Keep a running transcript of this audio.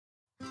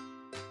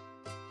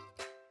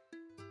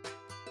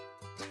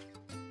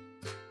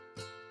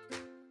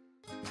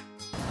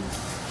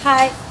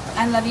Hi,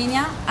 I'm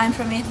Lavinia. I'm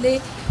from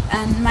Italy,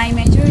 and my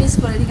major is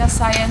political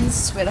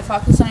science with a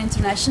focus on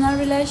international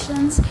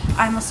relations.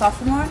 I'm a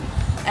sophomore,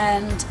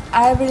 and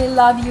I really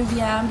love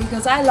UVM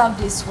because I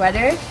love this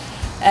weather,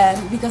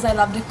 and because I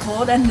love the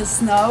cold and the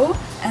snow,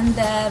 and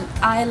then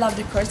I love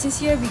the courses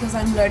here because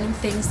I'm learning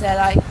things that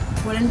I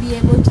wouldn't be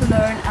able to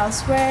learn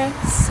elsewhere.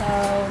 So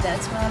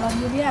that's why I love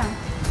UVM.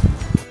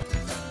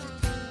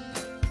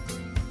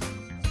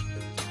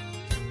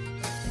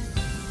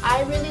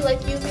 I really like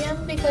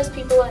UVM because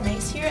people are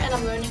nice here and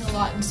I'm learning a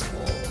lot in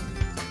school.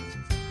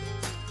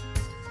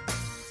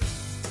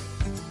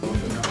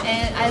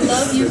 And I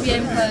love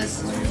UVM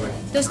because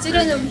the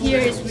student over here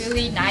is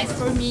really nice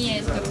for me,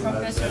 and the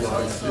professors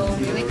also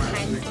really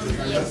kind for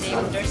me and they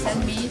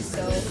understand me,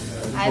 so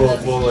I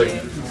love it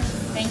here.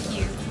 Thank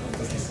you.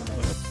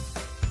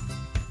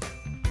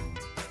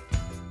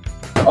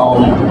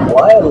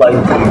 Why I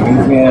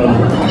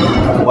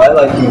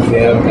like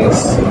UVM is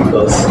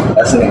because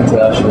as an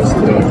international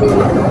student,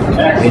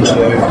 the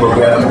engineering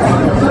program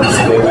is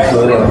very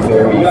good and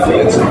very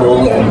flexible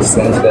in the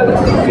sense that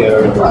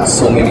there are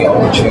so many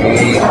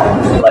opportunities.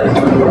 Like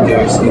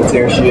there's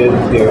internship,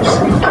 there's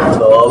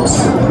clubs,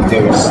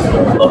 there's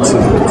lots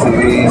of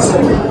activities.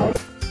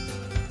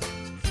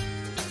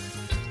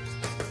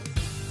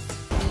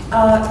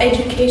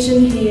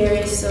 Education here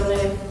is on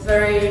a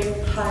very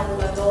high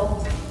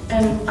level,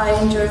 and I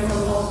enjoy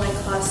from all my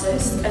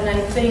classes, and I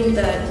think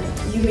that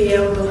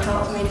UVM will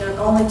help me not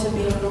only to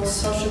be a more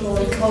sociable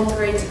and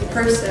cooperative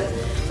person,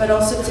 but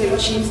also to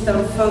achieve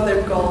some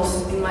further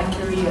goals in my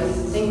career.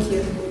 Thank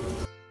you.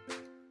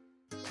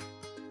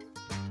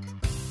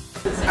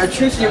 I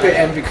choose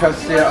UVM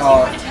because there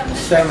are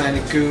so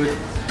many good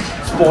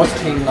sports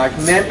teams like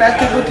men's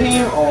basketball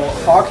team or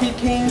hockey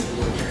team,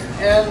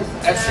 and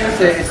as you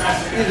say, it's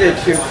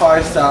easy to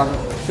find some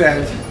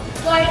friends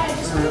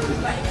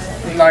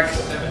like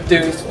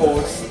doing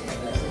sports.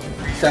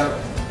 So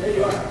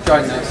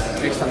join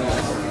us, make some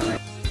noise.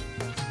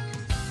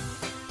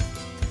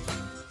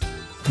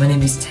 My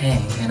name is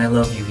Tang and I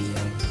love UVM.